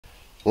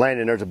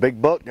Landon, there's a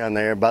big buck down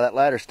there by that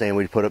ladder stand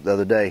we put up the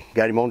other day.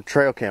 Got him on the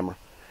trail camera.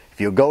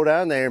 If you'll go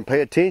down there and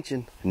pay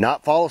attention, and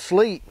not fall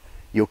asleep,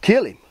 you'll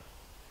kill him.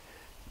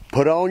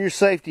 Put on your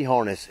safety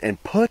harness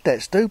and put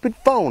that stupid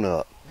phone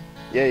up.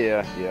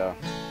 Yeah.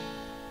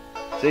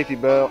 Safety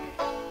belt,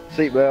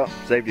 seat belt,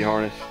 safety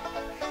harness,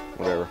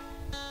 whatever.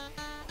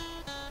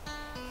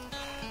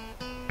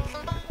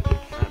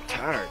 I'm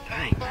tired.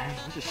 Dang, man.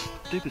 What's this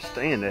stupid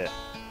stand at?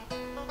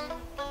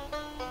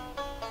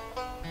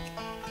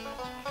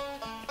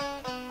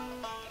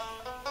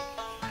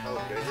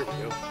 Okay, here we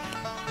go.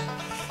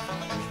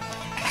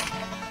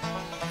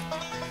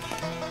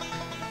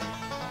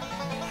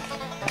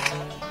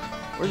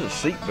 Where's the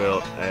seat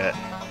belt at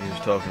he was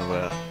talking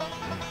about?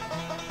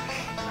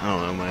 I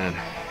don't know, man.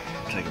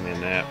 I'm taking me a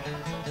nap.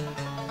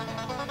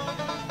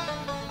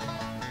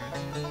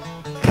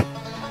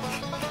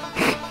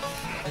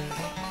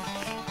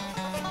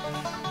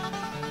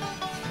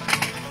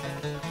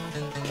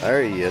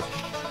 There he is.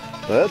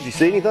 Well, did you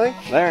see anything?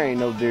 There ain't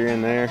no deer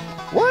in there.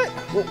 What?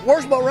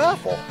 Where's my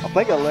rifle? I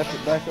think I left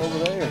it back over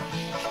there.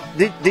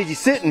 Did you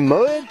sit in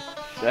mud?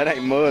 That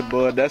ain't mud,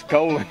 bud. That's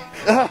Colin.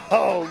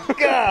 Oh,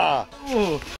 God.